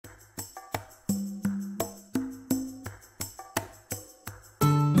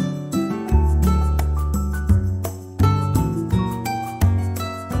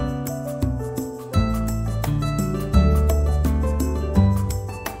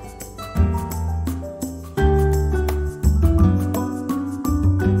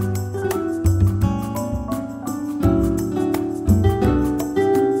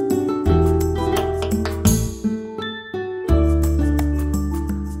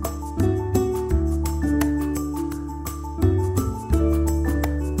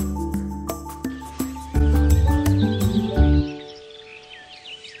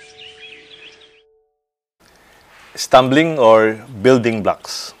stumbling or building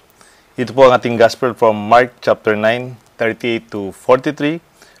blocks. Ito po ang ating gospel from Mark chapter 9, 38 to 43,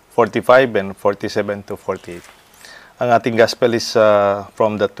 45, and 47 to 48. Ang ating gospel is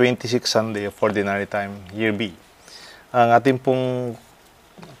from the 26th Sunday of Ordinary Time, Year B. Ang ating pong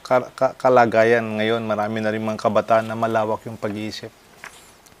kalagayan ngayon, marami na rin mga kabataan na malawak yung pag-iisip.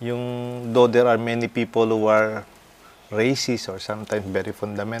 Though there are many people who are racist or sometimes very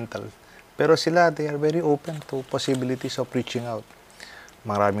fundamental, pero sila, they are very open to possibilities of reaching out.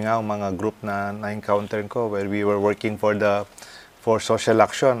 Marami nga mga group na na-encounter ko where we were working for social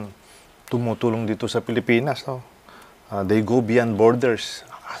action, tumutulong dito sa Pilipinas. No? They go beyond borders.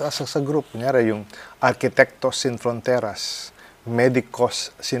 Sa group, kunyari yung Arquitectos Sin Fronteras,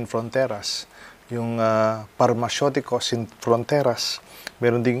 Medicos Sin Fronteras, yung Farmaceuticos Sin Fronteras,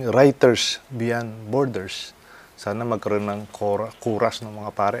 meron ding Writers Beyond Borders. Sana magkaroon ng kuras ng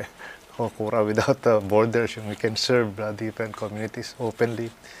mga pare. Kura without borders, we can serve different communities openly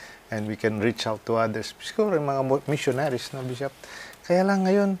and we can reach out to others. Siguro yung mga missionaries na Bishop. Kaya lang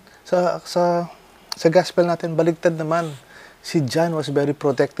ngayon, sa gospel natin, baligtad naman. Si John was very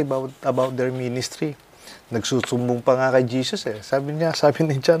protective about their ministry. Nagsusumbong pa nga kay Jesus eh. Sabi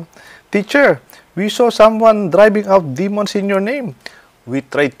ni John, "Teacher, we saw someone driving out demons in your name. We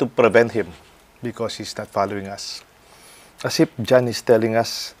tried to prevent him because he's not following us." As if John is telling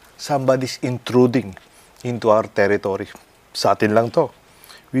us, somebody's intruding into our territory. Sa atin lang to.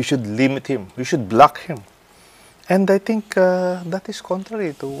 We should limit him. We should block him. And I think that is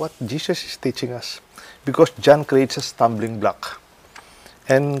contrary to what Jesus is teaching us. Because John creates a stumbling block.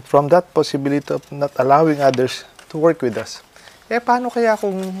 And from that possibility of not allowing others to work with us. Paano kaya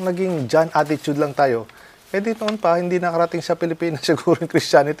kung naging John attitude lang tayo? Di noon pa, hindi nakarating sa Pilipinas siguro yung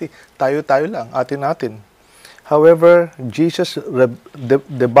Christianity. Tayo-tayo lang, atin-atin. However, Jesus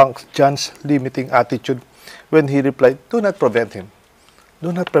debunks John's limiting attitude when he replied, "Do not prevent him.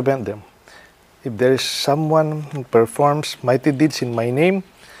 Do not prevent them. If there is someone who performs mighty deeds in my name,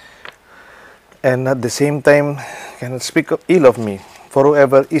 and at the same time cannot speak ill of me, for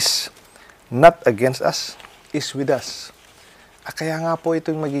whoever is not against us is with us." Kaya nga po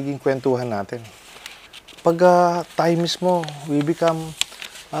ito yung magiging kwentuhan natin. Pag tayo mismo, we become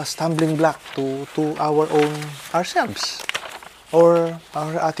a stumbling block to ourselves or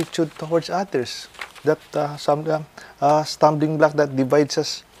our attitude towards others. That stumbling block that divides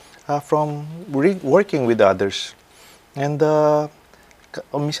us from working with others. And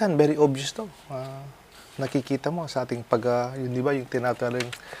minsan very obvious to. Nakikita mo sa ating yun, di ba, yung tinatawag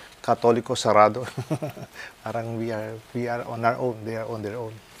yung Katoliko sarado. Parang we are on our own, they are on their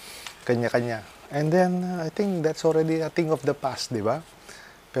own. Kanya-kanya. And then I think that's already a thing of the past, di ba?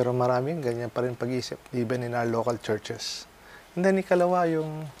 Pero maraming ganyan pa rin pag-isip, even in our local churches. And then ikalawa,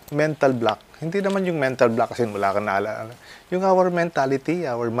 yung mental block. Hindi naman yung mental block kasi wala kang naalala. Yung our mentality,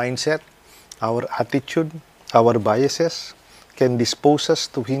 our mindset, our attitude, our biases can dispose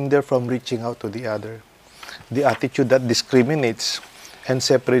us to hinder from reaching out to the other. The attitude that discriminates and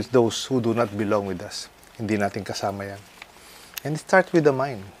separates those who do not belong with us. Hindi natin kasama yan. And it starts with the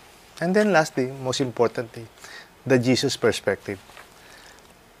mind. And then lastly, most importantly, the Jesus perspective.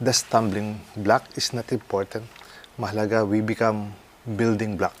 The stumbling block is not important. Mahalaga, we become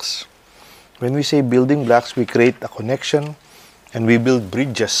building blocks. When we say building blocks, we create a connection and we build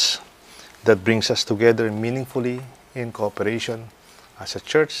bridges that brings us together meaningfully in cooperation as a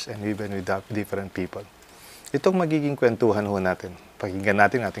church and even with different people. Itong magiging kwentuhan ho natin. Pakinggan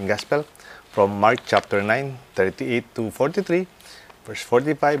natin ating gospel from Mark chapter 9, 38 to 43, verse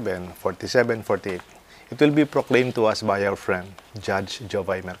 45 and 47, 48. It will be proclaimed to us by our friend, Judge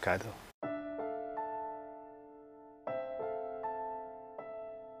Jovay Mercado.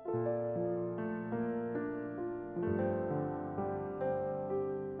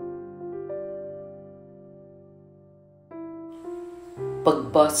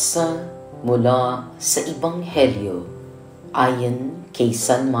 Pagbasa mula sa Ebanghelyo ayon kay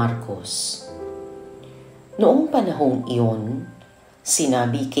San Marcos. Noong panahong iyon,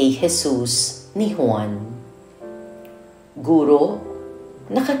 sinabi kay Jesus ni Juan, "Guro,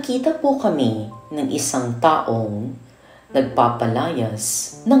 nakakita po kami ng isang taong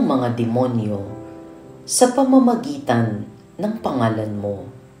nagpapalayas ng mga demonyo sa pamamagitan ng pangalan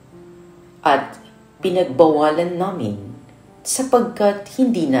mo. At pinagbawalan namin sapagkat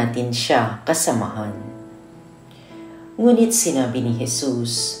hindi natin siya kasamahan." Ngunit sinabi ni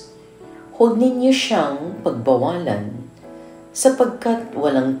Jesus, "Huwag ninyo siyang pagbawalan sapagkat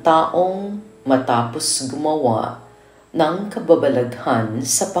walang taong matapos gumawa ng kababalaghan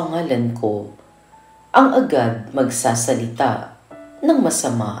sa pangalan ko ang agad magsasalita ng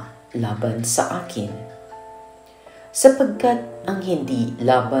masama laban sa akin. sapagkat ang hindi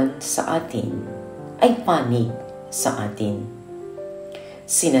laban sa atin ay panig sa atin.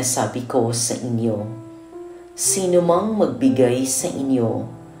 Sinasabi ko sa inyo, sino mang magbigay sa inyo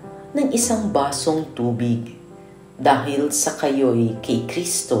ng isang basong tubig dahil sa kayo'y kay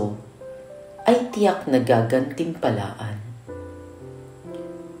Kristo, ay tiyak na gagantimpalaan.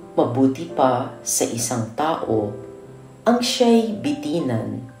 Mabuti pa sa isang tao ang siya'y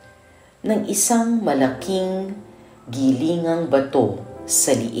bitinan ng isang malaking gilingang bato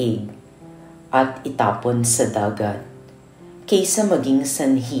sa liig at itapon sa dagat, kaysa maging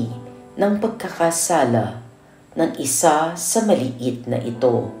sanhi ng pagkakasala ng isa sa maliit na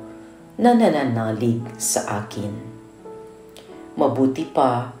ito na nananalig sa akin. Mabuti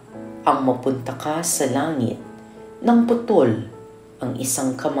pa ang mapunta ka sa langit ng putol ang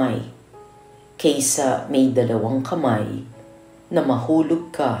isang kamay, kaysa may 2 kamay na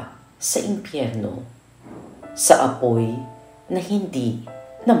mahulog ka sa impyerno, sa apoy na hindi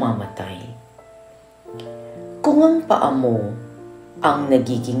namamatay. Kung ang paa mo ang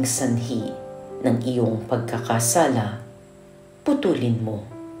nagiging sanhi ng iyong pagkakasala, putulin mo.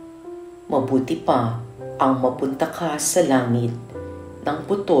 Mabuti pa ang mapunta ka sa langit ng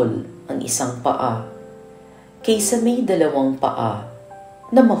putol ang isang paa, kaysa may 2 paa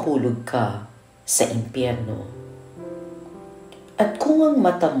na mahulog ka sa impyerno. At kung ang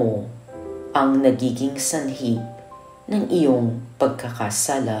mata mo ang nagiging sanhi ng iyong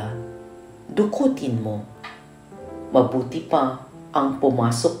pagkakasala, dukutin mo. Mabuti pa ang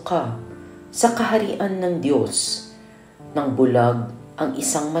pumasok ka sa kaharian ng Diyos nang bulag ang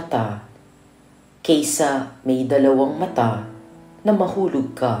isang mata, kaysa may 2 mata na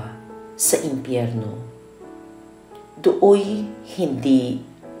mahulog ka sa impyerno. Dooy hindi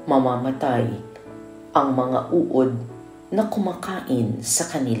mamamatay ang mga uod na kumakain sa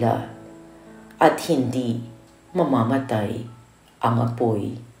kanila, at hindi mamamatay ang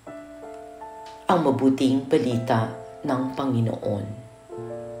apoy. Ang mabuting balita ng Panginoon.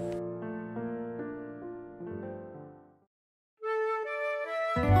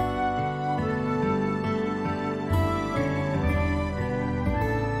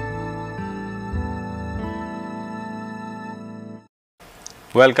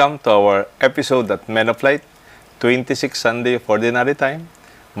 Welcome to our episode at Men of Light, 26 Sunday of Ordinary Time,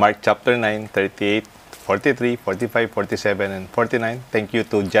 Mark chapter 9, 38, 43, 45, 47, and 49. Thank you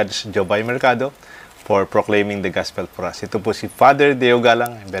to Judge Jobay Mercado for proclaiming the gospel for us. Ito po si Father Deo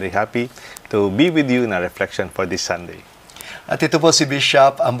Galang. I'm very happy to be with you in a reflection for this Sunday. At ito po si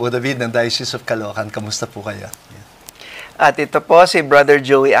Bishop Ambo David ng Diocese of Caloocan. Kamusta po kayo? At ito po si Brother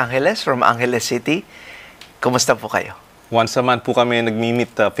Joey Angeles from Angeles City. Kumusta po kayo? Once a month po kami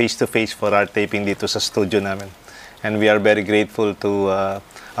nag-meet face-to-face for our taping dito sa studio namin. And we are very grateful to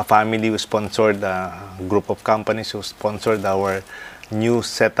a family who sponsored, a group of companies who sponsored our new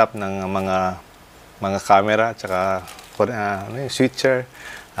setup ng mga camera, tsaka switcher.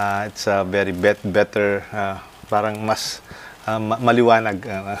 It's a very better, parang mas maliwanag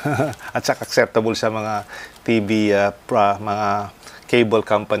at saka acceptable sa mga TV, mga cable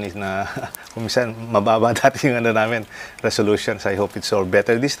companies na kuminsan mababa dati yung namin resolutions. I hope it's all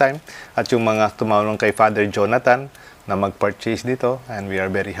better this time. At yung mga tumulong kay Father Jonathan na mag-purchase dito, and we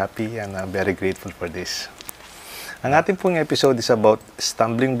are very happy and very grateful for this. Ang ating pong episode is about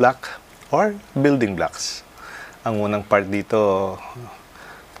stumbling block or building blocks. Ang unang part dito,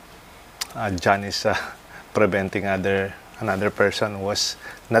 John is preventing another person who was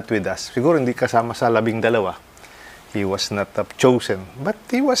not with us. Siguro hindi kasama sa 12. He was not chosen, but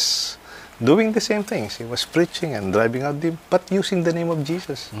he was doing the same things. He was preaching and driving out them, but using the name of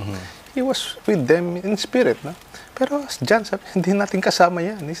Jesus. He was with them in spirit. No? Pero John sabi, hindi natin kasama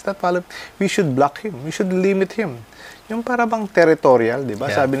yan. He's not following. We should block him. We should limit him. Yung para bang territorial, di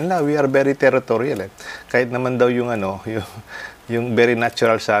ba? Yeah. Sabi nila, we are very territorial. Kahit naman daw yung yung very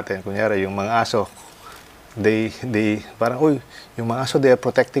natural sa atin. Kunyari, yung mga aso, they parang, uy, yung mga aso, they are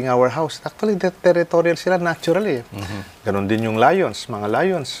protecting our house. Actually, territorial sila naturally. Ganon din yung lions, mga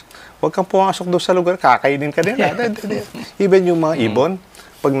lions. Huwag kang pumasok doon sa lugar, kakainin ka nila. Even yung mga ibon,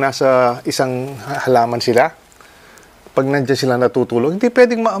 pag nasa isang halaman sila, pag nandiyan sila natutulog, hindi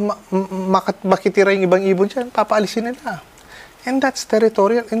pwedeng makitira yung ibang ibon dyan, papaalisin nila. And that's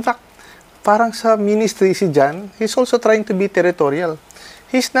territorial. In fact, parang sa ministry si John, he's also trying to be territorial.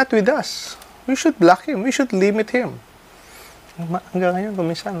 He's not with us. We should block him. We should limit him. Hanggang ngayon,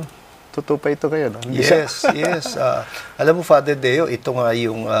 kuminsan, tutupa ito kayo. No? Yes, yes. Alam mo, Father Deo, ito nga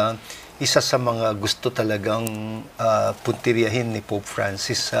yung isa sa mga gusto talagang puntiryahin ni Pope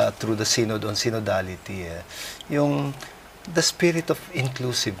Francis through the Synod on Synodality. Yung the spirit of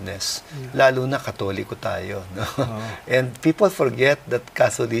inclusiveness. Lalo na Katoliko tayo. No? And people forget that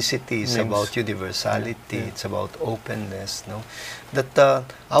Catholicity is about universality. It's about openness. No? That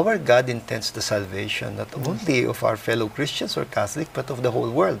our God intends the salvation not only of our fellow Christians or Catholic, but of the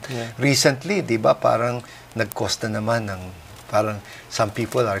whole world. Recently, di ba, parang nagkosta naman ng parang some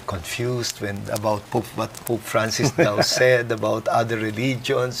people are confused when about what Pope Francis now said about other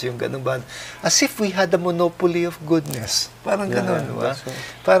religions, yung ganun ba? As if we had a monopoly of goodness. Parang ganun, ba?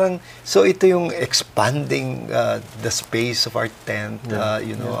 Parang, so ito yung expanding the space of our tent,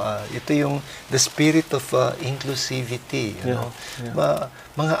 you know, ito yung the spirit of inclusivity, you know.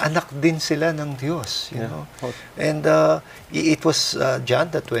 Mga anak din sila ng Diyos, you know. And it was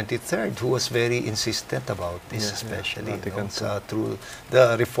John the 23rd who was very insistent about this, especially you know, through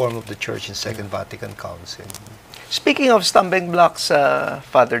the reform of the Church in Second Vatican Council. Speaking of stumbling blocks,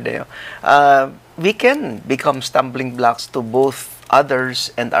 Father Deo, we can become stumbling blocks to both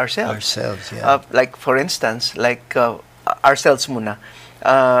others and ourselves. Like for instance, like ourselves muna.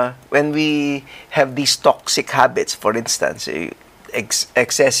 When we have these toxic habits, for instance,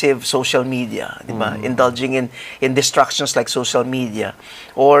 excessive social media, diba? Indulging in distractions like social media,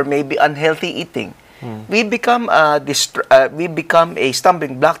 or maybe unhealthy eating, we become a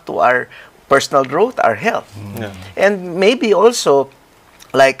stumbling block to our personal growth, our health, and maybe also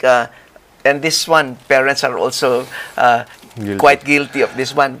like and this one, parents are also quite guilty of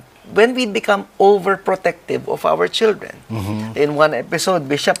this one. When we become overprotective of our children. In one episode,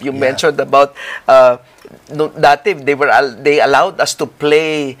 Bishop, you mentioned about dati they allowed us to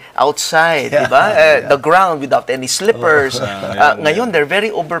play outside, diba? The ground without any slippers. Ngayon they're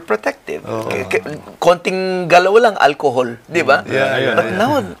very overprotective. Konting galaw lang alcohol, diba? But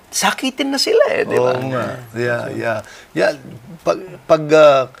now sakitin na sila, diba? Pag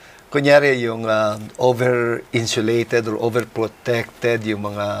kunyari yung over-insulated or over-protected yung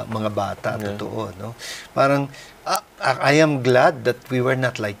mga bata, totoo, no? Parang, I am glad that we were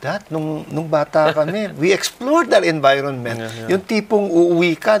not like that nung bata kami. We explored our environment. Yung tipong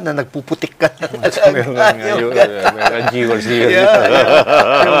uuwi ka na nagpuputik ka na.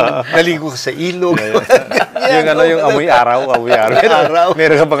 Naligo ka sa ilog. Yung amoy araw.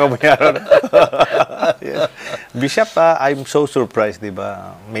 Meron ka bang amoy araw? Bishop, I'm so surprised, di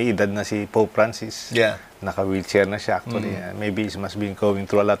ba? May edad na si Pope Francis. Naka-wheelchair na siya actually. Maybe he must be going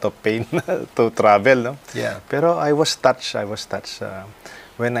through a lot of pain to travel, no? Pero I was touched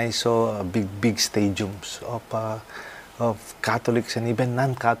when I saw big stadiums of Catholics and even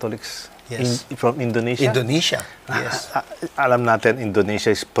non-Catholics from Indonesia. Alam natin, Indonesia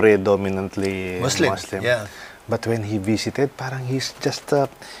is predominantly Muslim. But when he visited, parang he's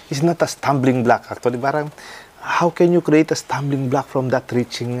not a stumbling block actually. Parang, how can you create a stumbling block from that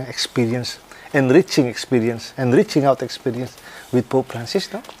enriching out experience with Pope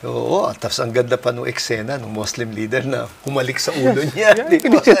Francis, no? Oo, tapos ang ganda pa nung eksena ng Muslim leader na humalik sa ulo niya.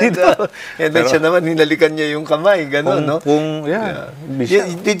 And then siya naman, hinalikan niya yung kamay, gano'n, no?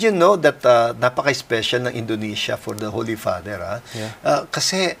 Did you know that napaka-special ng Indonesia for the Holy Father,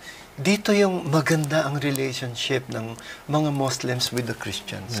 kasi dito yung maganda ang relationship ng mga Muslims with the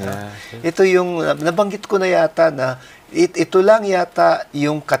Christians. Ito yung, nabanggit ko na yata na, ito lang yata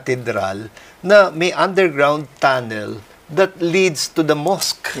yung katedral na may underground tunnel that leads to the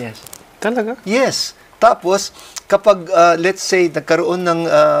mosque. Talaga? Yes. Tapos, kapag, let's say, nagkaroon ng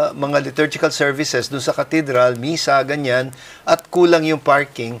mga liturgical services doon sa katedral, misa, ganyan, at kulang yung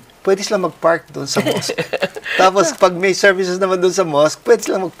parking, pwede sila mag-park doon sa mosque. Tapos, pag may services naman doon sa mosque, pwede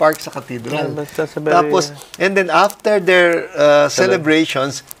sila mag-park sa katedral. Tapos, and then after their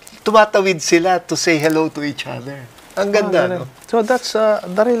celebrations, tumatawid sila to say hello to each other. Ang ganda, no? So that's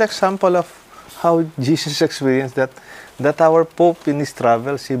the real example of how Jesus experienced that our Pope in his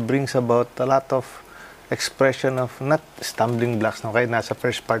travels, he brings about a lot of expression of not stumbling blocks, no? Kaya nasa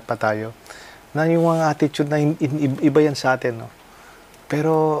first part pa tayo, na yung mga attitude na iba yan sa atin, no?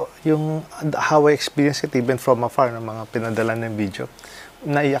 Pero yung how I experienced it even from afar, ng mga pinadala ng video,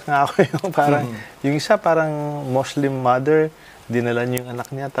 naiyak nga ako yung parang, yung isa parang Muslim mother, dinala niyo yung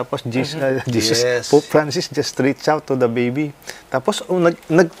anak niya, tapos Jesus, Pope Francis just reached out to the baby. Tapos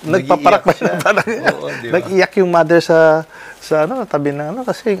nagpaparak pa siya. Nag-iyak yung mother sa tabi ng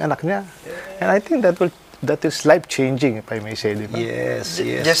kasi yung anak niya. And I think that is life-changing, if I may say. Diba? Yes.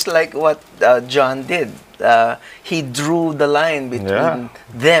 Just like what John did. He drew the line between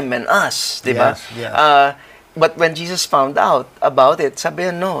them and us. Diba? But when Jesus found out about it, sabi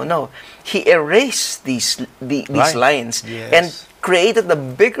niya, no. He erased these lines and created a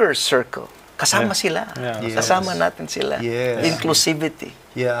bigger circle. Kasama sila. Kasama natin sila. Inclusivity.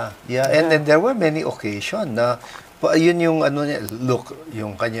 And then there were many occasions na Yun yung ano niya, look,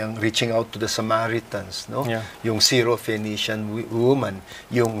 yung kanyang reaching out to the Samaritans, no? Yeah. Yung Syro-Phoenician woman,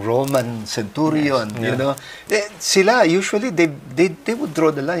 yung Roman centurion, you know. Sila usually they would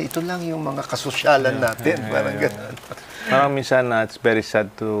draw the line. Ito lang yung mga kasosyalan natin, parang ganun. Parang minsan it's very sad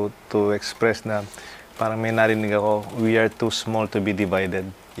to express na parang may narinig ako, we are too small to be divided.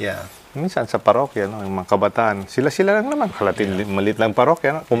 Yeah. Minsan sa parokya, no, yung mga kabataan, sila lang naman, maliit lang parokya,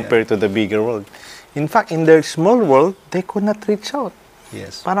 no, compared to the bigger world. In fact, in their small world, they could not reach out.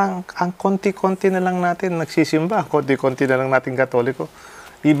 Yes. Parang ang konti-konti na lang natin nagsisimba, konti-konti na lang natin Katoliko.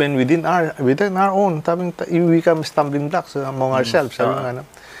 Even within our own, we become stumbling blocks among ourselves. Sabi nga, no?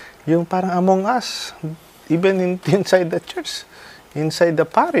 Yung parang among us, even inside the church, inside the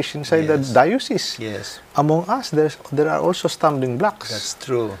parish, inside the diocese. Yes. Among us, there are also stumbling blocks. That's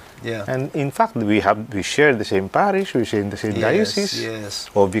true. Yeah. And in fact, we share the same parish, we share the same diocese, Yes.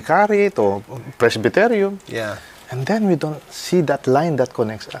 or vicariate, or presbyterium. Yeah. And then we don't see that line that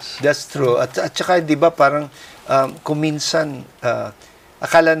connects us. That's true. At saka, di ba, parang kung minsan,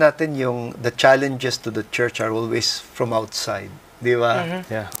 akala natin yung the challenges to the church are always from outside. Di ba?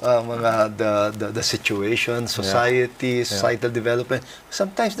 Yeah. Mga the situation, society, societal development.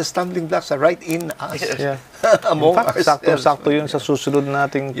 Sometimes the stumbling blocks are right in us. Yeah. Among In fact, ourselves. sakto yun sa susunod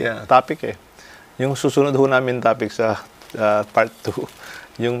nating topic eh. Yung susunod ho namin topic sa part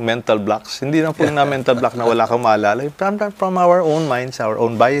 2, yung mental blocks. Hindi na po na mental block na wala kang maalala. From our own minds, our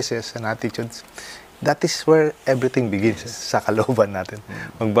own biases and attitudes. That is where everything begins, sa kalooban natin.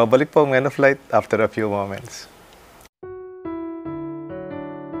 Magbabalik po ang Men of Light after a few moments.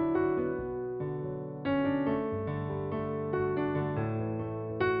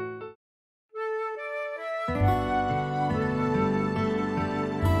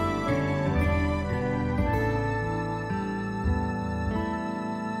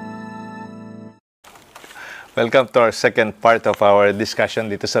 Welcome to our second part of our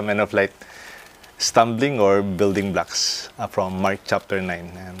discussion dito sa Men of Light, stumbling or building blocks from Mark chapter 9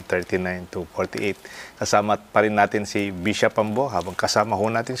 and 39 to 48. Kasama pa rin natin si Bishop Ambo, habang kasama ho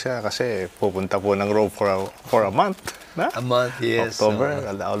natin siya kasi pupunta po ng Rome for a month. Na? A month, yes. October,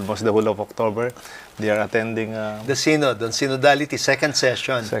 almost the whole of October. They are attending the synod, on synodality, second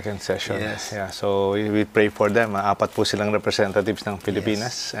session. Second session. Yes. Yeah, so we pray for them. 4 po silang representatives ng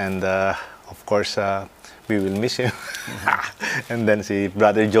Pilipinas. And of course, we will miss him. And then si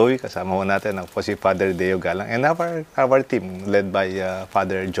Brother Joey, kasama ho natin, ang po si Father Deo Galang. And our team, led by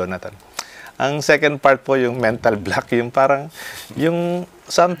Father Jonathan. Ang second part po, yung mental block, yung parang, yung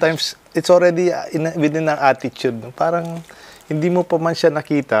sometimes, it's already within our attitude. No? Parang, hindi mo pa man siya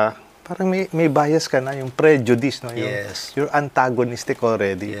nakita, parang may bias ka na, yung prejudice, no? You're antagonistic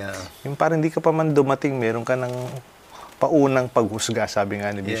already. Yeah. Yung parang hindi ka pa man dumating, meron ka ng paunang paghusga, sabi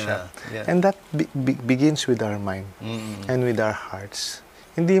nga ni Bishop. Yeah. And that begins with our mind and with our hearts.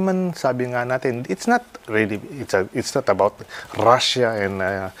 Hindi man, sabi nga natin, it's not really, it's not about Russia and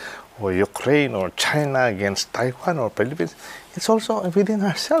or Ukraine or China against Taiwan or Philippines. It's also within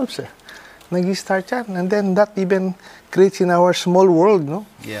ourselves. Nag-start yan. And then that even creates in our small world, no?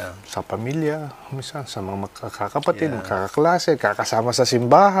 Yeah. Sa pamilya, minsan, sa mga kakapatid, kakaklase, kakasama sa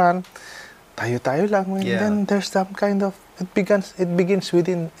simbahan. Tayo-tayo lang. And then there's some kind of, it begins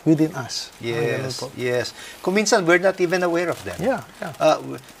within us. Yes. Kung minsan, we're not even aware of them. Yeah.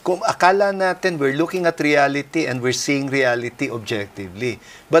 Kung akala natin, we're looking at reality and we're seeing reality objectively.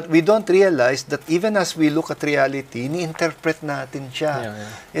 But we don't realize that even as we look at reality, ni-interpret natin siya.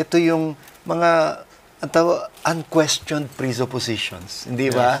 Ito yung mga unquestioned presuppositions. Hindi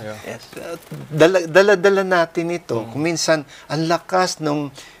ba? Yes. Dala-dala natin ito. Kung minsan, ang lakas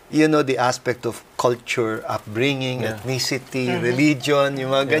nung the aspect of culture, upbringing, ethnicity, religion,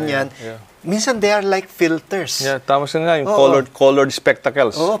 yung mga ganyan. Minsan, they are like filters. Yeah, tama nga, yung colored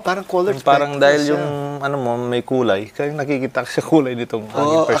spectacles. Parang colored parang spectacles. Parang dahil yung, may kulay, kaya nakikita ka sa kulay nitong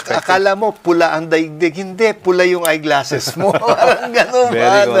perspective. Akala mo, pula ang daigdig. Hindi, pula yung eyeglasses mo. Parang gano'n ba?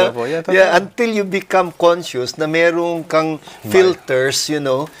 Very colorful. Until you become conscious na meron kang filters,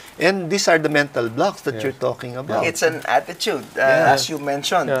 and these are the mental blocks that you're talking about. It's an attitude, as you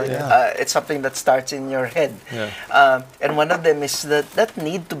mentioned. It's something that starts in your head. And one of them is that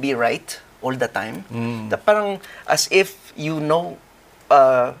need to be right all the time. Parang as if you know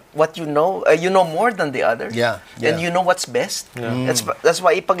what you know more than the others. And you know what's best. That's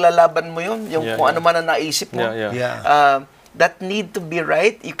why ipaglalaban mo yun, yung kung ano man ang naisip mo. That need to be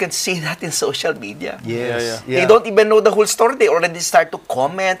right, you can see that in social media. They don't even know the whole story. They already start to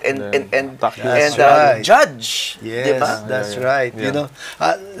comment and judge. Yes, that's right.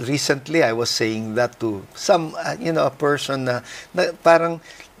 Recently I was saying that to some, a person na parang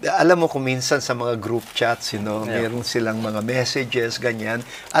alam mo kung minsan sa mga group chats, meron silang mga messages, ganyan.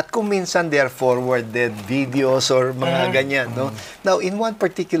 At kung minsan they are forwarded videos or mga ganyan, no? Now, in one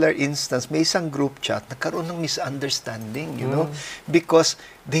particular instance, may isang group chat, nagkaroon ng misunderstanding, because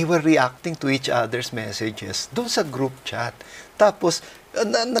they were reacting to each other's messages doon sa group chat. Tapos,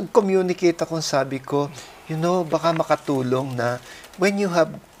 nag-communicate ako, sabi ko, baka makatulong na when you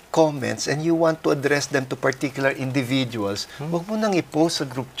have comments and you want to address them to particular individuals, huwag mo nang i-post sa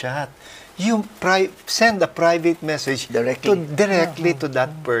group chat. You send a private message directly to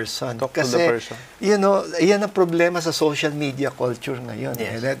that person. Talk to Kasi, the person. yan ang problema sa social media culture ngayon.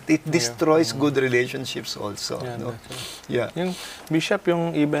 Yes. That it destroys good relationships also. Yung Bishop,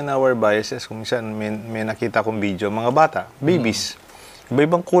 yung even our biases, kung minsan may nakita kong video, mga bata, babies,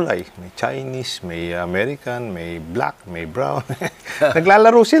 iba-ibang kulay. May Chinese, may American, may black, may brown.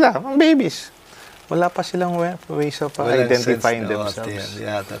 Naglalaro sila, mga babies. Wala pa silang ways of identifying themselves.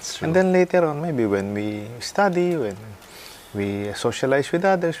 Yeah, that's true. And then later on, maybe when we study, when we socialize with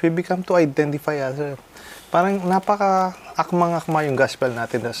others, we become to identify others. Parang napaka-akmang-akma yung gospel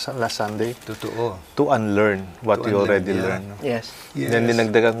natin last Sunday. Totoo. To unlearn what we already learned. Yes. Then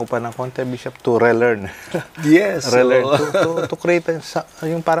dinagdagan ko pa ng konti, Bishop, to relearn. Yes. Relearn. To create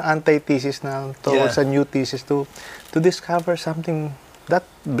yung parang antithesis na towards a new thesis, to discover something that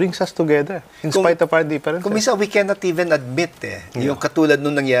brings us together in spite of our differences. Kung minsan we cannot even admit yung katulad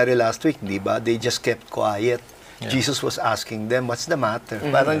nung nangyari last week, di ba? They just kept quiet. Jesus was asking them, what's the matter?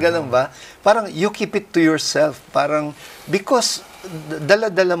 Parang ganun ba? Parang you keep it to yourself. Parang, because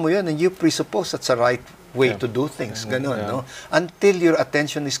dala-dala mo yun and you presuppose that's the right way to do things. Ganun, no? Until your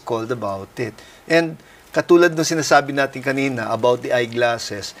attention is called about it. And katulad nung sinasabi natin kanina about the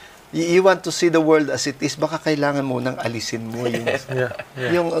eyeglasses, you want to see the world as it is, baka kailangan mo nang alisin mo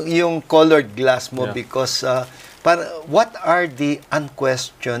yung colored glass mo because what are the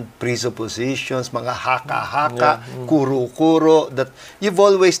unquestioned presuppositions, mga haka-haka, kuro-kuro, that you've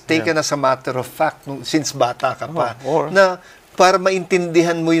always taken as a matter of fact since bata ka pa, na para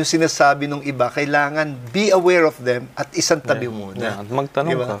maintindihan mo yung sinasabi ng iba, kailangan be aware of them at isang tabi muna. At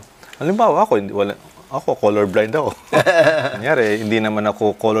magtanong ka. Halimbawa, ako colorblind ako. Kunyari, hindi naman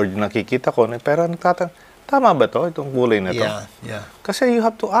ako colored yung nakikita ko, pero tama ba to, itong kulay na to? Yeah. Kasi you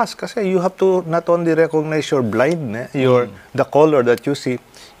have to ask, kasi you have to not only recognize your blindness, the color that you see,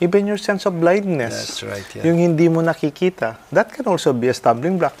 even your sense of blindness. That's right, Yung hindi mo nakikita. That can also be a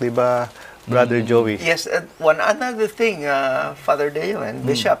stumbling block, di ba, Brother Joey? Yes, another thing, Father Deo and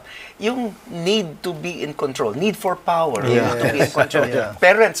Bishop, yung need to be in control, need for power, to be in control.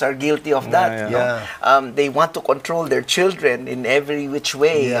 Parents are guilty of that. They want to control their children in every which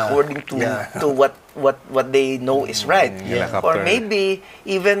way according to what they know is right. Or maybe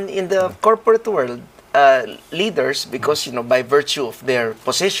even in the corporate world, leaders, because by virtue of their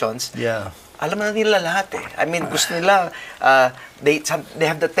positions, alam na nila lahat eh. I mean, gusto nila, they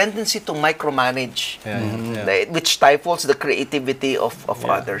have the tendency to micromanage, which stifles the creativity of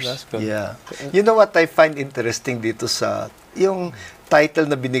others. That's good. You know what I find interesting dito sa, yung title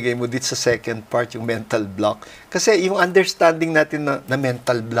na binigay mo dito sa second part, yung mental block. Kasi yung understanding natin na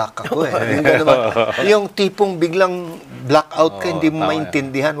mental block ako eh. Yung tipong biglang blackout ka, hindi mo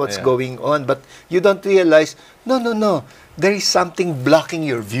maintindihan what's going on. But you don't realize, no. There is something blocking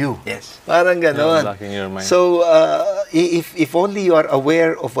your view. Yes. Parang ganon. Blocking your mind. So, if only you are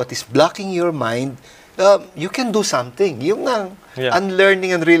aware of what is blocking your mind, you can do something. Yung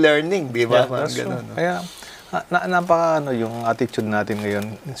unlearning and relearning, di ba? That's true. Ganon, no? Kaya, yung attitude natin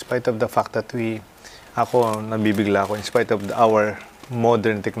ngayon, in spite of the fact that nabibigla ako, in spite of our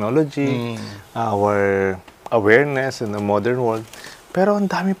modern technology, our awareness in the modern world, pero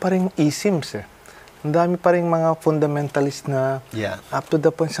ang dami pa rin isms eh. Ang dami pa rin mga fundamentalist na up to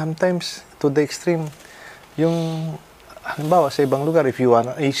the point, sometimes to the extreme. Yung, halimbawa, sa ibang lugar, if you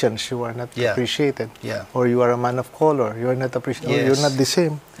are Asians, you are not appreciated. Or you are a man of color, you are not appreciated. Or you're not the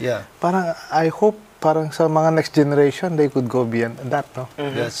same. Parang, I hope, parang sa mga next generation, they could go beyond that, no?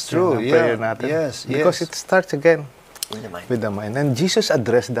 That's true, prayer natin. Because it starts again with the mind. And Jesus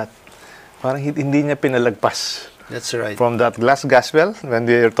addressed that. Parang hindi niya pinalagpas. That's right. From that last gospel, when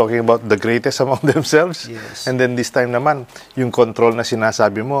they are talking about the greatest among themselves, and then this time naman, yung control na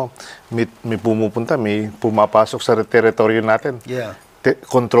sinasabi mo, may pumupunta, may pumapasok sa teritoryo natin.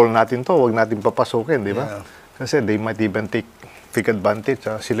 Control natin to, wag natin papasukin, di ba? Kasi they might even take advantage.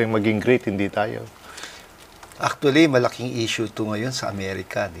 Sila yung maging great, hindi tayo. Actually, malaking issue to ngayon sa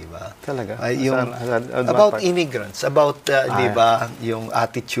Amerika, di ba? Talaga? About immigrants, about, di ba, yung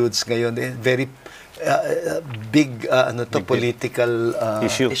attitudes ngayon, very big political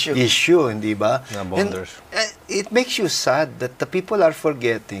issue, hindi ba? borders. it makes you sad that the people are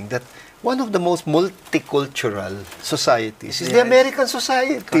forgetting that one of the most multicultural societies is the Yes. American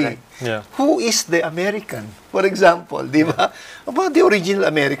society. Correct. Yeah. Who is the American? For example, di ba? About the original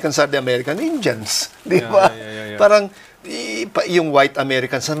Americans are the American Indians. Di Yeah, ba? yeah. Parang yung white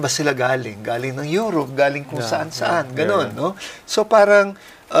Americans, saan ba sila galing? Galing ng Europe, galing kung saan-saan. Ganon, no? So parang,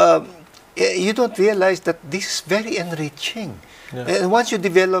 you don't realize that this is very enriching. Yeah. And once you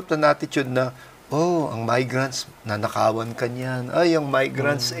develop an attitude na, oh, ang migrants, nanakawan ka niyan. Ay, ang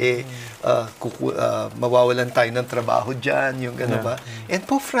migrants, mawawalan tayo ng trabaho dyan, yung gano'n ba? And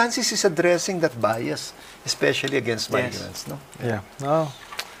Pope Francis is addressing that bias, especially against migrants, no? Yeah. Oh,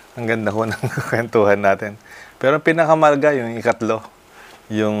 ang ganda ho ng kwentuhan natin. Pero ang pinakamalaga yung ikatlo,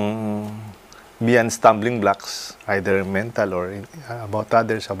 yung beyond stumbling blocks, either mental or about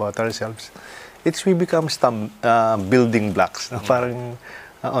others, about ourselves, it's we become building blocks. Parang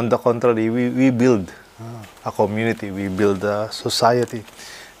on the contrary, we build a community, we build a society,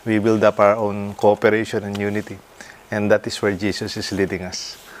 we build up our own cooperation and unity. And that is where Jesus is leading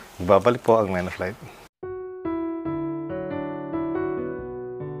us. Babalik po ang Men of Light.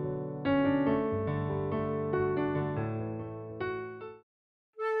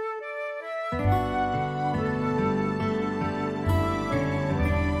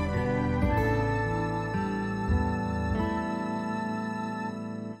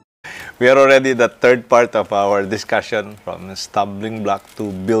 We are already the third part of our discussion from stumbling block to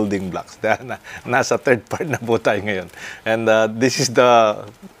building blocks. Nasa third part na po tayo ngayon. And this is the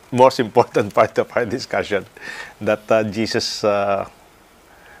most important part of our discussion that Jesus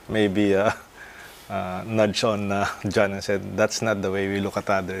maybe nudged on John and said, that's not the way we look at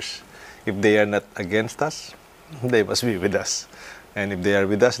others. If they are not against us, they must be with us. And if they are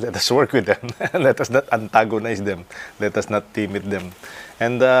with us, let us work with them. Let us not antagonize them. Let us not timid them.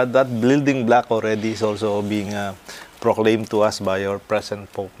 And that building block already is also being proclaimed to us by our present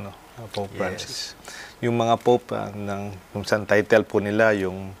Pope, no? Pope Francis. Yung mga Pope, kung saan title po nila,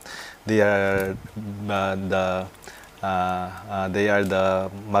 yung they are ano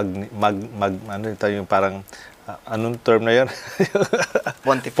ito, yung parang anong term na yun?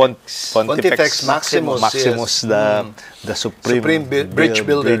 Pontifex Maximus, Maximus, the supreme bridge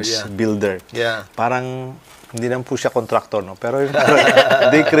builder. Builder. Yeah. Parang hindi naman po siya contractor, no? Pero yung,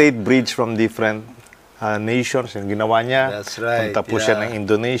 they create bridge from different nations. Yung ginawa niya. That's right. Punta po siya ng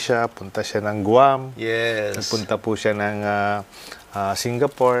Indonesia, punta siya ng Guam. Yes. Punta po siya ng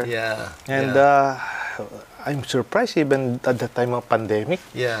Singapore. Yeah. And I'm surprised even at the time of pandemic.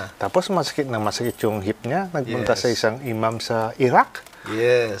 Yeah. Tapos masakit yung hip niya. Nagpunta Yes. sa isang imam sa Iraq.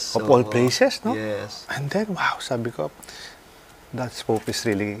 Yes. Of all places, no? Yes. And then, wow, sabi ko, that Pope is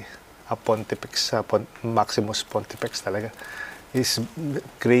really a Pontifex, Maximus Pontifex talaga. He's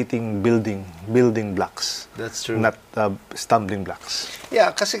creating building blocks. That's true. Not stumbling blocks. Yeah,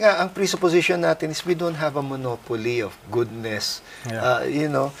 kasi nga, ang presupposition natin is we don't have a monopoly of goodness. Yeah.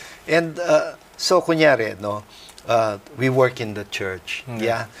 You know, and so, kunyari, no, we work in the church.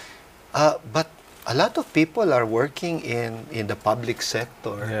 Yeah. But a lot of people are working in the public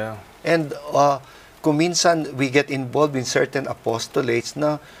sector. Yeah. And kung minsan we get involved in certain apostolates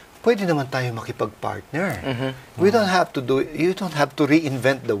na pwede naman tayo makipag-partner. You don't have to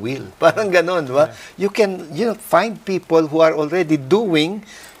reinvent the wheel. Parang ganon, ba? You can, find people who are already doing,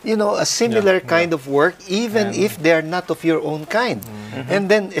 a similar kind of work, even if they are not of your own kind. And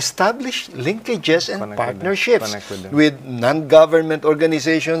then establish linkages and partnerships with non-government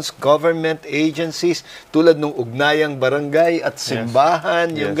organizations, government agencies, tulad ng ugnayang barangay at simbahan,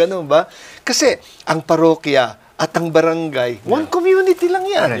 yung ganon ba? Kasi ang parokya at ang barangay, one community lang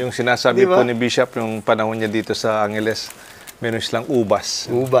yan. Yung sinasabi po ni Bishop, yung panahon niya dito sa Angeles, meron silang ubas.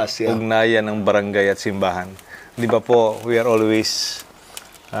 Ubas, yeah. Ugnayan ng barangay at simbahan. Di ba po, we are always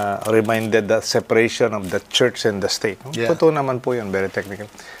reminded that separation of the church and the state. Yeah. Totoo naman po yun, very technical.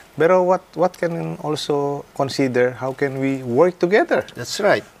 Pero what can we also consider, how can we work together? That's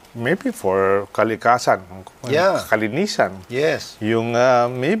right. Maybe for kalikasan, kalinisan. Yes. Yung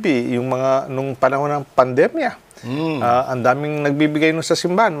maybe, yung mga, nung panahon ng pandemya, ang daming nagbibigay nun sa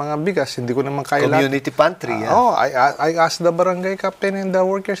simbahan, mga bigas, hindi ko naman kaya Community pantry, yeah. I asked the barangay captain and the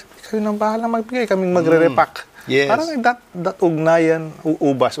workers, kayo nang bahala magbigay, kaming magre-repack. Yes. Parang that ugnayan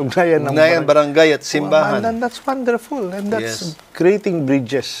ng barangay at simbahan. And that's wonderful, and that's creating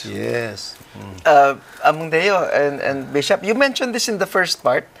bridges. Yes. Amundeo and Bishop, you mentioned this in the first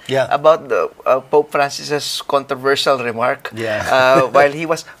part about the Pope Francis's controversial remark while he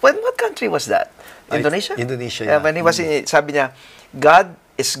was, what country was that? Indonesia? Indonesia, yeah. When he was sabi niya, God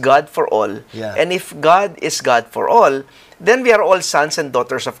is God for all. Yeah. And if God is God for all, then we are all sons and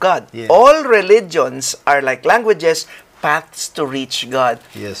daughters of God. Yes. All religions are like languages, paths to reach God.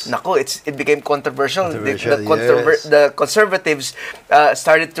 Yes. Nako, it became controversial. Controversial, yes. The conservatives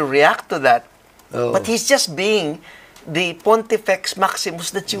started to react to that. Oh. But he's just being the Pontifex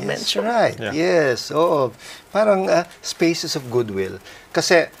Maximus that you Yes, mentioned. right. Yeah. Yes. Oo. Parang spaces of goodwill.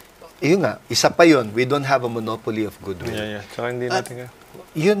 Kasi, yun nga, isa pa yun, we don't have a monopoly of goodwill. Yeah. Tsaka hindi natin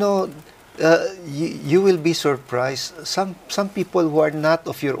You know, you will be surprised. Some people who are not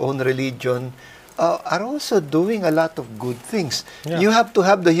of your own religion are also doing a lot of good things. Yeah. You have to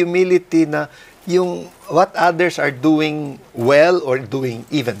have the humility na yung what others are doing well or doing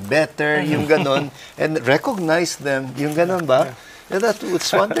even better, yung ganon, and recognize them, yung ganon ba? Yeah, it's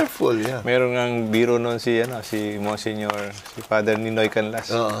wonderful, yeah. Meron ngang biro noon si Monsignor, si Father Ninoy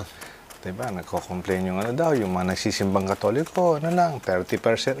Canlas. Oo. Diba, nagko-complain yung yung mga nagsisimbang Katoliko,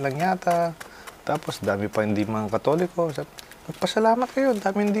 30% lang yata. Tapos, dami pa hindi mga Katoliko. Magpasalamat kayo,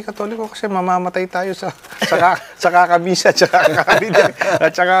 dami hindi Katoliko kasi mamamatay tayo sa kakamisa, at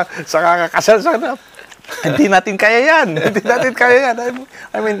sa kakasal. Hindi natin kaya yan.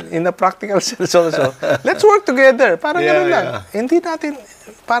 I mean, in a practical sense also. Let's work together. Parang gano'n lang. Hindi natin,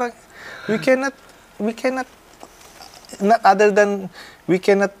 parang, we cannot, not other than, we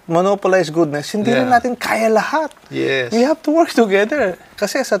cannot monopolize goodness. Hindi rin natin kaya lahat. Yes. We have to work together.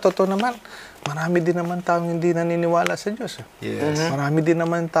 Kasi sa totoo naman, marami din naman taong hindi naniniwala sa Diyos. Yes. Marami din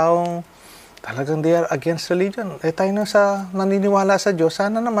naman taong talagang they are against religion. Tayo na sa naniniwala sa Diyos,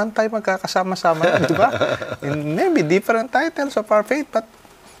 sana naman tayo magkakasama-sama, di ba? In maybe different titles of our faith, but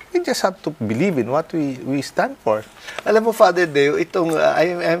we just have to believe in what we stand for. Alam mo, Father Deo, itong,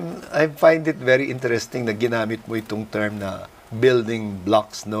 I find it very interesting na ginamit mo itong term na building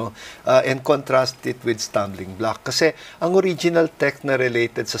blocks, no? And contrast it with stumbling block. Kasi ang original text na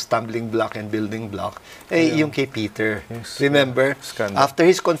related sa stumbling block and building block, yung kay Peter. Yes. Remember? Scandal. After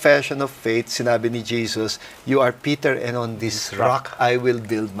his confession of faith, sinabi ni Jesus, "You are Peter, and on this rock I will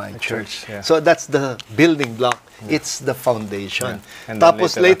build my church." Yeah. So that's the building block. It's the foundation. Yeah. And then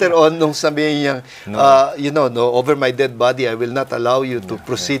Tapos later on, nung sabihin niya, no, over my dead body, I will not allow you to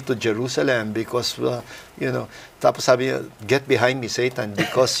proceed to Jerusalem because, tapos sabi niya, get behind me, Satan,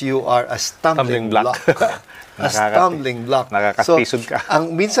 because you are a stumbling block. A stumbling block. Nakakastisod ka.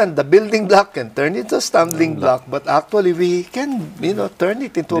 Ang minsan, the building block can turn into a stumbling block, but actually, we can, turn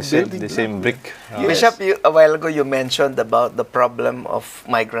it into a building The block. same brick. Yes. Bishop, a while ago you mentioned about the problem of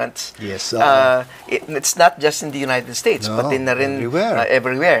migrants. Yes. It's not just in the United States, No, but in everywhere.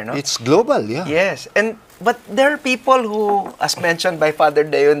 Everywhere, no? It's global, yeah. Yes, but there are people who, as mentioned by Father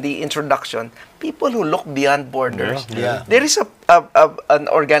Deo in the introduction, people who look beyond borders. Yeah. There is an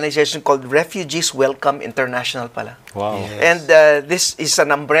organization called Refugees Welcome International pala. Wow. Yes. And this is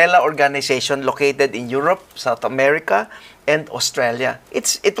an umbrella organization located in Europe, South America, and Australia.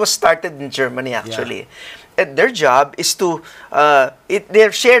 It was started in Germany, actually. And their job is to, their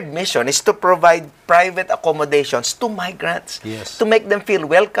shared mission is to provide private accommodations to migrants. Yes. To make them feel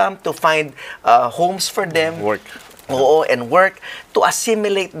welcome, to find homes for them. Work. Oo, and work to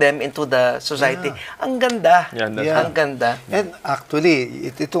assimilate them into the society. Yeah. Ang ganda. Yeah, that's Yeah. Ang ganda. And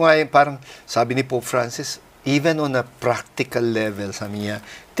actually, ito nga yung parang, sabi ni Pope Francis, even on a practical level, sabi niya,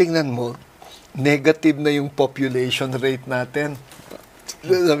 tingnan mo, negative na yung population rate natin.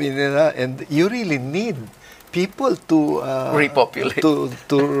 Sabi nila, and you really need people to Repopulate.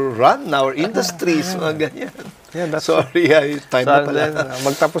 to run our industries, mga ganyan. Yeah, that's Sorry, time na pala.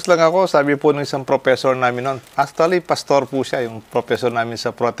 Magtapos lang ako, sabi po ng isang professor namin noon. Actually, pastor po siya, yung professor namin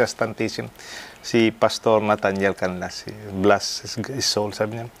sa Protestantism. Si Pastor Nathaniel Canlas. Bless his soul,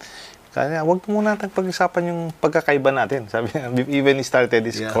 sabi niya. Kaya wag muna natin pag-isapan yung pagkakaiba natin. Sabi niya, even he started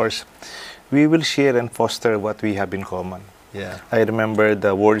this course. We will share and foster what we have in common. Yeah. I remember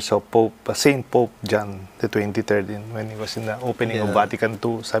the words of Saint Pope John the 23rd when he was in the opening of Vatican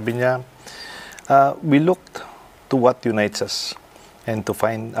II. Sabi niya, we looked to what unites us and to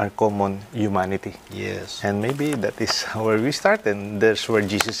find our common humanity. Yes. And maybe that is where we start, and there's where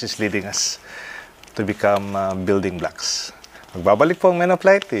Jesus is leading us to become building blocks. Magbabalik po ang Men of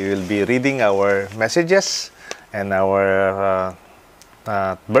Light. We will be reading our messages and our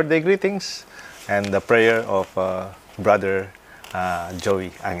birthday greetings and the prayer of Brother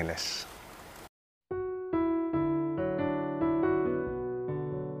Joey Angeles.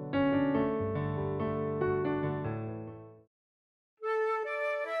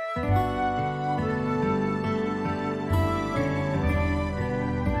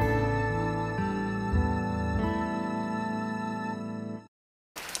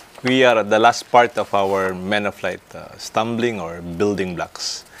 We are at the last part of our Men of Light, stumbling or building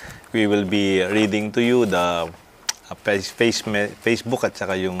blocks. We will be reading to you the Facebook at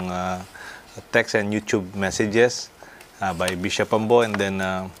saka yung text and YouTube messages by Bishop Ambo, and then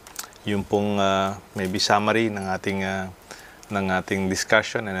yung pong maybe summary ng ating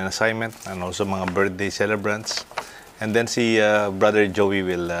discussion and an assignment, and also mga birthday celebrants. And then si Brother Joey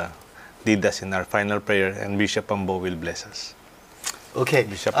will lead us in our final prayer, and Bishop Ambo will bless us. Okay.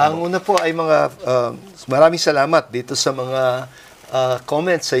 Bishop Ang Ambo. una po ay mga maraming salamat dito sa mga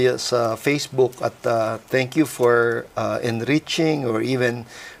comments sa Facebook, at thank you for enriching or even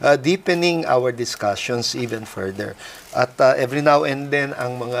deepening our discussions even further. At every now and then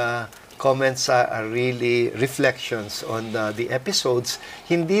ang mga comments are really reflections on the episodes,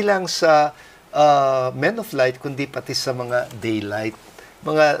 hindi lang sa Men of Light kundi pati sa mga Daylight.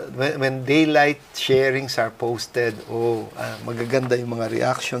 When Daylight sharings are posted, magaganda yung mga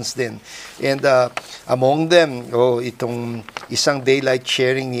reactions din. And among them, itong isang Daylight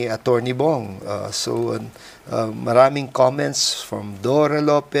sharing ni Attorney Bong. Maraming comments from Dora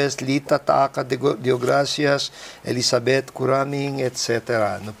Lopez, Lita Taaka Diogracias, Elizabeth Kuraming,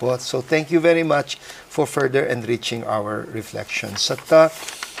 etc. No po? So thank you very much for further enriching our reflections. At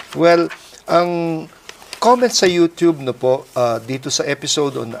ang comments sa YouTube dito sa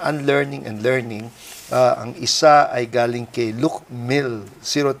episode on unlearning and learning, ang isa ay galing kay Luke Mill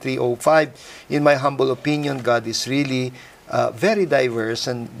 0305. In my humble opinion, God is really very diverse,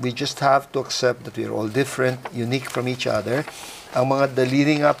 and we just have to accept that we are all different, unique from each other. Ang mga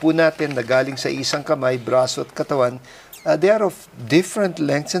daliri nga po natin na galing sa isang kamay, braso at katawan, they are of different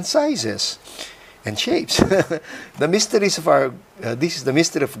lengths and sizes and shapes. The mysteries of this is the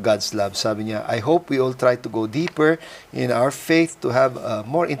mystery of God's love. Sabi niya, I hope we all try to go deeper in our faith to have a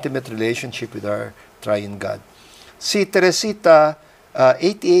more intimate relationship with our triune God. Si Teresita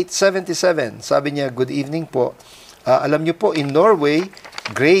 8877, sabi niya, good evening po. Alam niyo po, in Norway,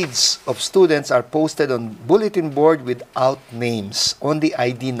 grades of students are posted on bulletin board without names, only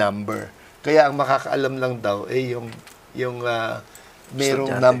ID number. Kaya ang makakaalam lang daw yung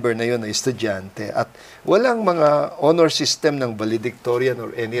mayroong number na yun na estudyante. At walang mga honor system ng valedictorian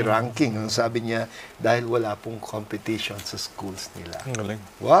or any ranking. Ang sabi niya, dahil wala pong competition sa schools nila.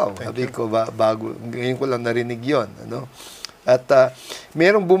 Wow, sabi ko, bago, ngayon ko lang narinig yun. Ano? At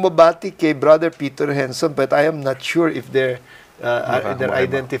mayroong bumabati kay Brother Peter Henson, but I am not sure if they're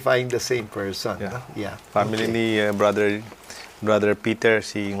identifying the same person. Yeah. Yeah. Family Okay. ni Brother Peter,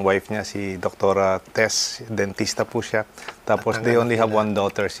 si wife niya, si Dr. Tess, dentista po siya. Tapos they only have one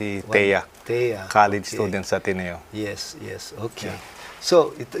daughter, si Thea, college student sa Ateneo. Yes. Okay.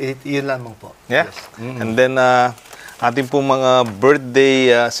 So, yun lamang po. Yeah. Yes. And then, ating pong mga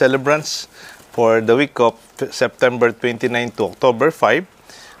birthday celebrants for the week of September 29 to October 5,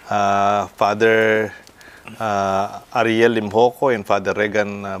 Father Ariel Limhoco and Father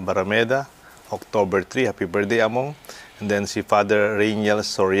Regan Barameda, October 3, happy birthday among. And then si Father Rainiel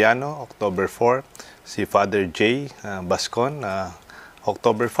Soriano, October 4. Si Father J. Bascon,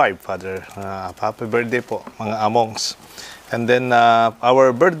 October 5. Father, happy birthday po, mga amongs. And then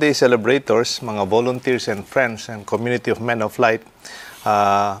our birthday celebrators, mga volunteers and friends and community of Men of Light,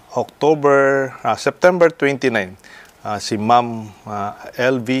 September 29, si Ma'am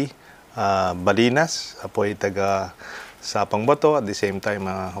LV Balinas, po ay taga Sapang Bato, at the same time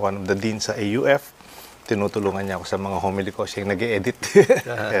one of the deans sa AUF. Tinutulungan niya ako sa mga homily ko, siya yung nag-e-edit.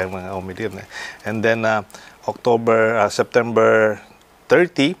 Kaya mga homily. And then September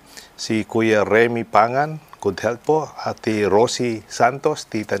 30, si Kuya Remy Pangan, good health po. Ate Rosie Santos,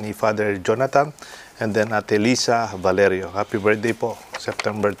 tita ni Father Jonathan. And then Ate Lisa Valerio, happy birthday po,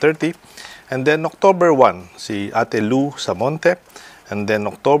 September 30. And then October 1, si Ate Lou Samonte. And then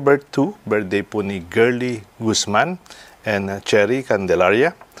October 2, birthday po ni Girly Guzman and Cherry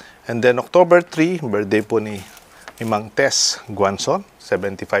Candelaria. And then October 3, birthday po ni Mang Tess Guanzon,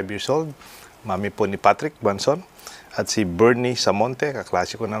 75 years old. Mami po ni Patrick Guanzon. At si Bernie Samonte,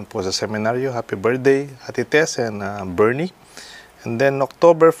 kaklase ko naman po sa seminaryo. Happy birthday, Ate Tess and Bernie. And then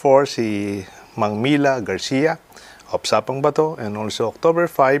October 4, si Mang Mila Garcia of Sapang Bato. And also October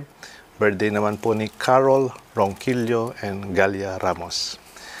 5, birthday naman po ni Carol Ronquillo and Galia Ramos.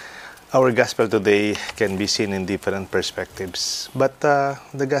 Our gospel today can be seen in different perspectives, but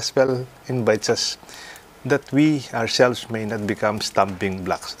the gospel invites us that we ourselves may not become stumbling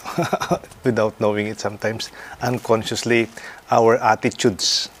blocks without knowing it sometimes. Unconsciously, our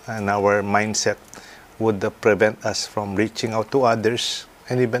attitudes and our mindset would prevent us from reaching out to others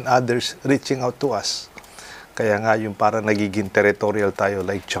and even others reaching out to us. Kaya nga yung para nagiging territorial tayo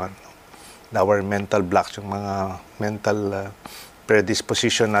like John. Our mental blocks, yung mga mental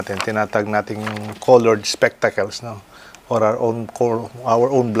predisposition natin, tinatag nating colored spectacles, no? Or our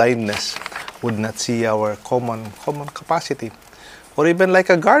own blindness would not see our common capacity. Or even like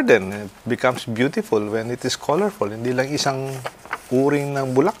a garden, it becomes beautiful when it is colorful. Hindi lang isang uring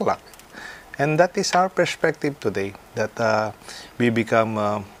ng bulaklak. And that is our perspective today, that we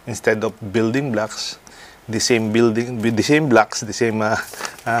become, instead of building blocks, the same blocks, the same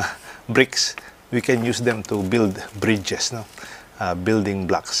bricks, we can use them to build bridges, no? Building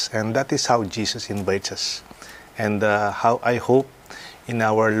blocks. And that is how Jesus invites us. And how I hope in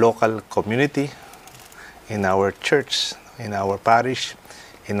our local community, in our church, in our parish,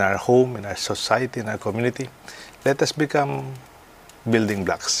 in our home, in our society, in our community, let us become building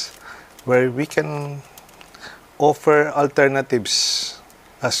blocks where we can offer alternatives.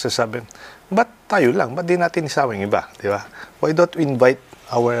 As sasabihin, ba't tayo lang? Ba't di natin isama yung iba? Di ba? Why don't we invite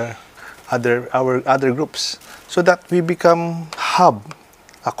our other groups so that we become hub,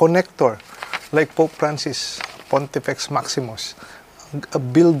 a connector, like Pope Francis, Pontifex Maximus, a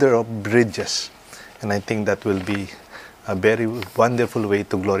builder of bridges. And I think that will be a very wonderful way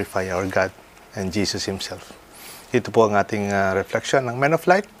to glorify our God and Jesus Himself. Ito po ang ating reflection ng Men of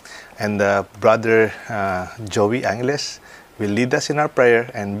Light. And Brother Joey Angeles will lead us in our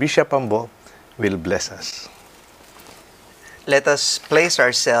prayer, and Bishop Ambo will bless us. Let us place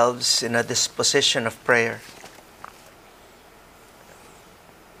ourselves in a disposition of prayer.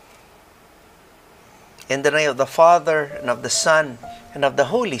 In the name of the Father, and of the Son, and of the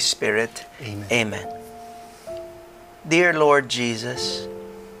Holy Spirit. Amen. Amen. Dear Lord Jesus,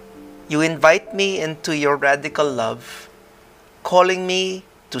 you invite me into your radical love, calling me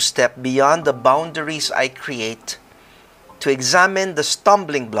to step beyond the boundaries I create, to examine the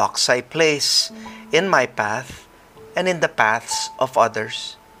stumbling blocks I place in my path and in the paths of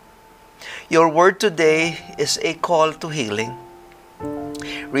others. Your word today is a call to healing,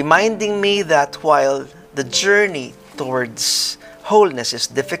 reminding me that while the journey towards wholeness is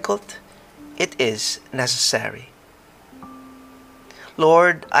difficult, it is necessary.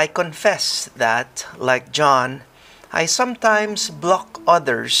 Lord, I confess that, like John, I sometimes block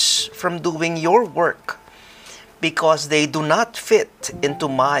others from doing your work because they do not fit into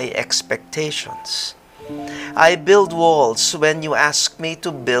my expectations. I build walls when you ask me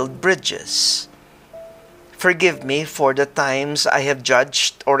to build bridges. Forgive me for the times I have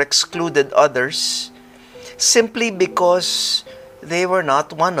judged or excluded others simply because they were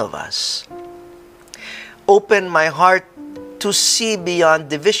not one of us. Open my heart to see beyond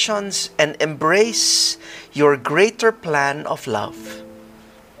divisions and embrace your greater plan of love.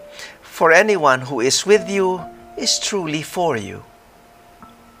 For anyone who is with you is truly for you.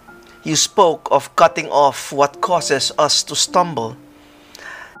 You spoke of cutting off what causes us to stumble,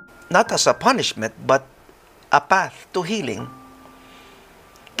 not as a punishment, but a path to healing.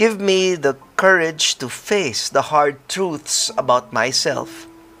 Give me the courage to face the hard truths about myself,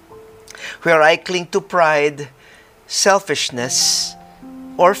 where I cling to pride, selfishness,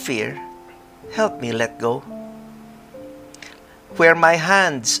 or fear. Help me let go. Where my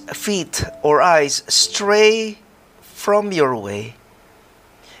hands, feet, or eyes stray from your way,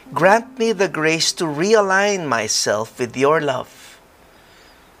 grant me the grace to realign myself with your love.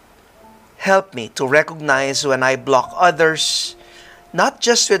 Help me to recognize when I block others, not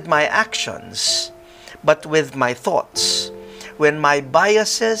just with my actions, but with my thoughts, when my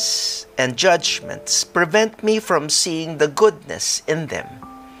biases and judgments prevent me from seeing the goodness in them.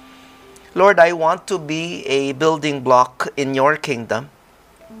 Lord, I want to be a building block in your kingdom.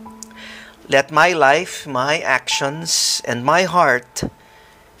 Let my life, my actions, and my heart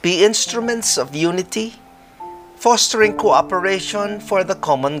be instruments of unity, fostering cooperation for the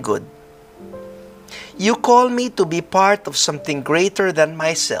common good. You call me to be part of something greater than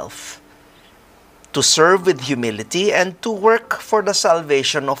myself, to serve with humility and to work for the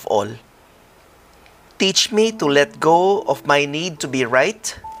salvation of all. Teach me to let go of my need to be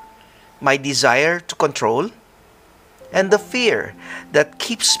right, my desire to control, and the fear that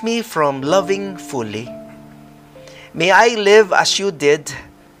keeps me from loving fully. May I live as you did,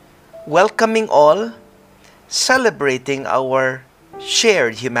 welcoming all, celebrating our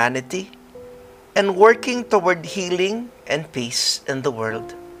shared humanity, and working toward healing and peace in the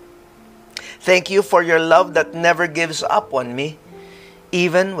world. Thank you for your love that never gives up on me,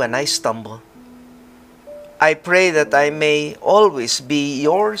 even when I stumble. I pray that I may always be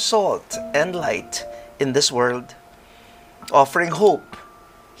your salt and light in this world, offering hope,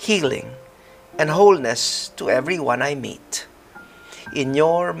 healing, and wholeness to everyone I meet. In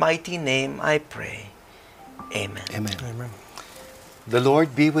your mighty name I pray. Amen. Amen. Amen. The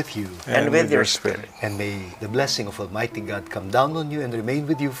Lord be with you. And with your spirit. And may the blessing of Almighty God come down on you and remain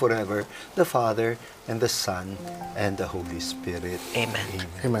with you forever, the Father, and the Son, and the Holy Spirit. Amen.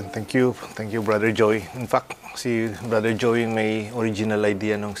 Amen. Thank you. Thank you, Brother Joey. In fact, si Brother Joey may original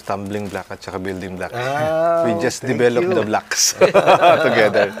idea ng stumbling block at saka building block. Ah, We just thank developed you. the blocks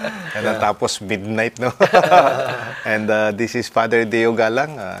together. And tapos midnight, no? And this is Father Deo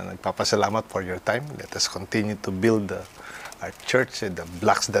Galang. Nagpapasalamat for your time. Let us continue to build our church and the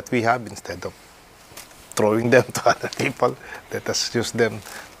blocks that we have instead of throwing them to other people. Let us use them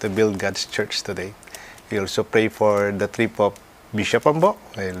to build God's church today. We also pray for the trip of Bishop Ambo.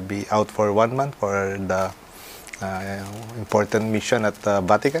 He'll be out for 1 month for the important mission at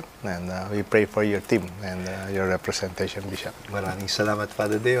Vatican. And we pray for your team and your representation, Bishop. Maraming salamat,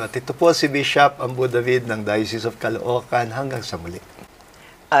 Father Deo. At ito po si Bishop Ambo David ng Diocese of Caloocan. Hanggang sa muli.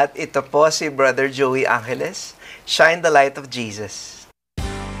 At ito po si Brother Joey Angeles. Shine the light of Jesus.